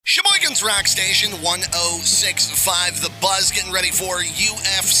Sports Rock Station 106.5 The Buzz, getting ready for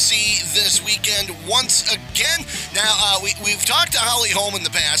UFC this weekend once again. Now, we've talked to Holly Holm in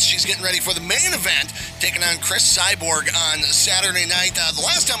the past. She's getting ready for the main event, taking on Cris Cyborg on Saturday night. The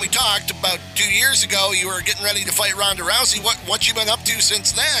last time we talked, about 2 years ago, you were getting ready to fight Ronda Rousey. What you been up to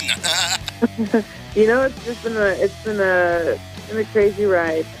since then? It's been a crazy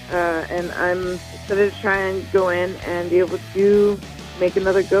ride, and I'm excited to try and go in and be able to make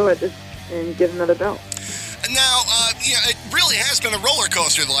another go at this and get another belt. Now, it really has been a roller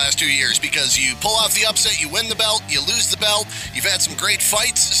coaster the last 2 years because you pull off the upset, you win the belt, you lose the belt. You've had some great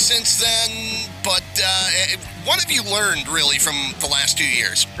fights since then, but what have you learned really from the last 2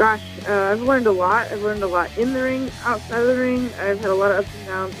 years? Gosh, I've learned a lot. I've learned a lot in the ring, outside of the ring. I've had a lot of ups and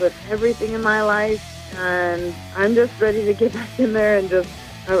downs with everything in my life, and I'm just ready to get back in there and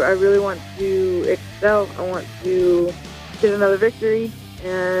I really want to excel. I want to get another victory,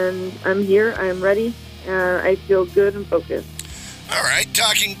 and I'm here. I'm ready, and I feel good and focused. All right,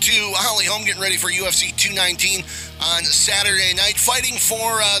 talking to Holly Holm, getting ready for UFC 219 on Saturday night, fighting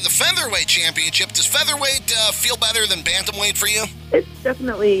for the featherweight championship. Does featherweight feel better than bantamweight for you? It's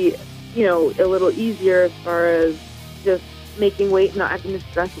definitely, a little easier as far as just making weight, not having to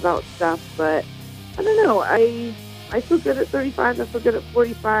stress about stuff, but I don't know. I feel good at 35. I feel good at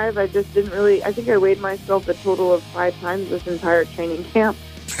 45. I just didn't really... I think I weighed myself a total of 5 times this entire training camp.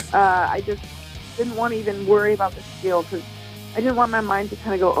 I just didn't want to even worry about the scale because I didn't want my mind to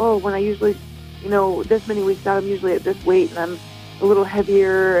kind of go, oh, when I usually, this many weeks out, I'm usually at this weight and I'm a little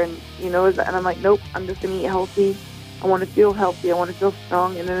heavier and, and I'm like, nope, I'm just going to eat healthy. I want to feel healthy. I want to feel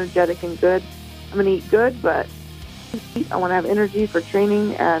strong and energetic and good. I'm going to eat good, but I want to have energy for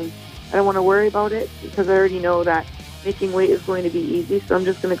training, and I don't want to worry about it because I already know that making weight is going to be easy, so I'm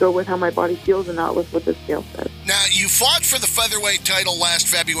just going to go with how my body feels and not with what the scale says. Now, you fought for the featherweight title last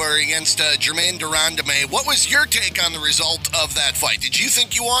February against Germaine de Randamie. What was your take on the result of that fight? Did you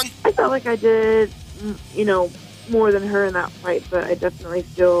think you won? I felt like I did, more than her in that fight, but I definitely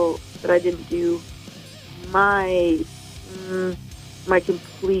feel that I didn't do my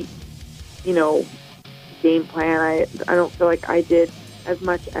complete, game plan. I don't feel like I did as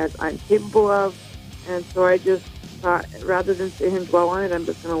much as I'm capable of, and so I just thought, rather than sit and dwell on it, I'm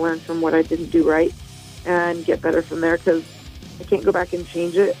just going to learn from what I didn't do right and get better from there because I can't go back and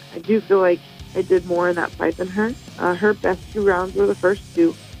change it. I do feel like I did more in that fight than her. Her best 2 rounds were the first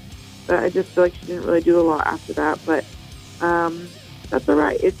 2, but I just feel like she didn't really do a lot after that. But that's all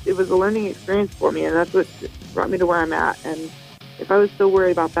right. It was a learning experience for me, and that's what brought me to where I'm at. And if I was still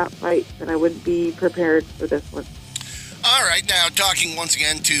worried about that fight, then I wouldn't be prepared for this one. All right, now talking once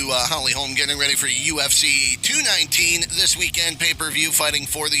again to Holly Holm, getting ready for UFC 219 this weekend, pay-per-view, fighting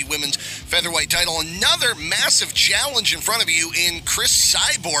for the women's featherweight title. Another massive challenge in front of you in Cris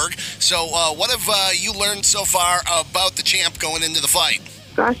Cyborg. So what have you learned so far about the champ going into the fight?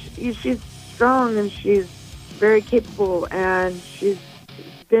 Gosh, she's strong and she's very capable, and she's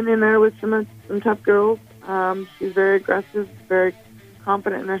been in there with some tough girls. She's very aggressive, very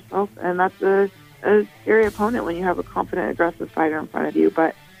confident in herself, and that's a scary opponent when you have a confident, aggressive fighter in front of you.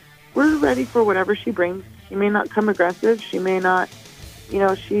 But we're ready for whatever she brings. She may not come aggressive. She may not,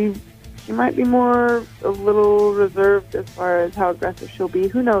 she might be more a little reserved as far as how aggressive she'll be.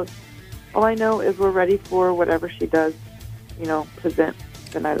 Who knows? All I know is we're ready for whatever she does, present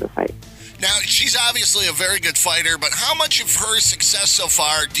the night of the fight. Now, she's obviously a very good fighter, but how much of her success so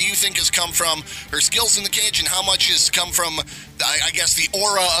far do you think has come from her skills in the cage, and how much has come from, I guess, the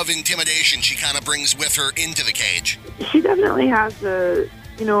aura of intimidation she kind of brings with her into the cage? She definitely has a,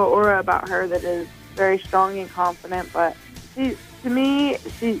 aura about her that is very strong and confident, but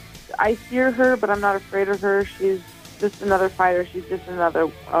I fear her, but I'm not afraid of her. She's just another fighter. She's just another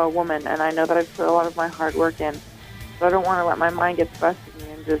woman, and I know that I've put a lot of my hard work in, so I don't want to let my mind get the best of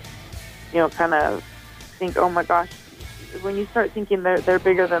me and just kind of think, oh my gosh, when you start thinking they're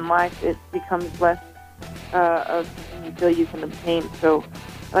bigger than life, it becomes less of something you feel you can obtain. So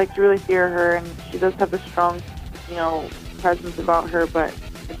I like to really fear her, and she does have a strong, presence about her, but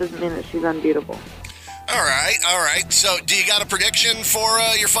it doesn't mean that she's unbeatable. All right. So do you got a prediction for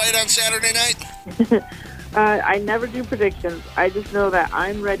your fight on Saturday night? I never do predictions. I just know that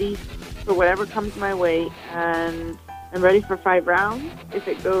I'm ready for whatever comes my way, and I'm ready for 5 rounds.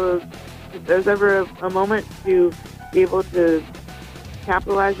 If there's ever a moment to be able to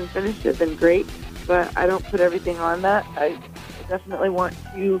capitalize and finish it, then great. But I don't put everything on that. I definitely want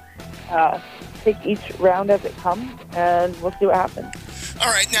to take each round as it comes, and we'll see what happens. All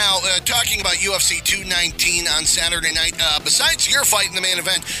right, now talking about UFC 219 on Saturday night, besides your fight in the main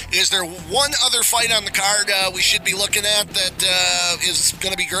event, is there one other fight on the card we should be looking at that is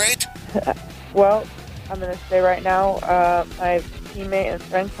going to be great? Well, I'm going to say right now, my teammate and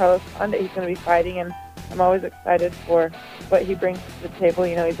friend Carlos Condit, he's going to be fighting, and I'm always excited for what he brings to the table.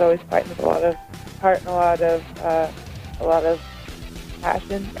 You know, he's always fighting with a lot of heart and a lot of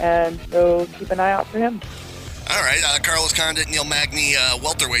passion, and so keep an eye out for him. All right, Carlos Condit, Neil Magny,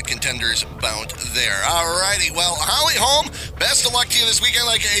 welterweight contenders bout there. All righty, well, Holly Holm, best of luck to you this weekend.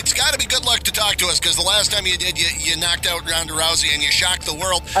 Like, it's got to be good luck to talk to us, because the last time you did, you knocked out Ronda Rousey and you shocked the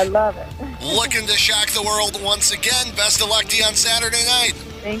world. I love it. Looking to shock the world once again. Best of luck to you on Saturday night.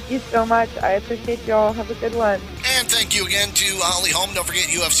 Thank you so much. I appreciate you all. Have a good one. And thank you again to Holly Holm. Don't forget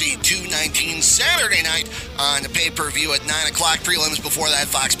UFC 219 Saturday night on the pay-per-view at 9 o'clock. Prelims before that,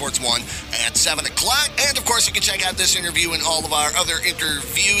 Fox Sports 1 at 7 o'clock. And, of course, you can check out this interview and all of our other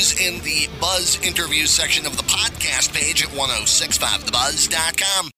interviews in the Buzz interviews section of the podcast page at 1065thebuzz.com.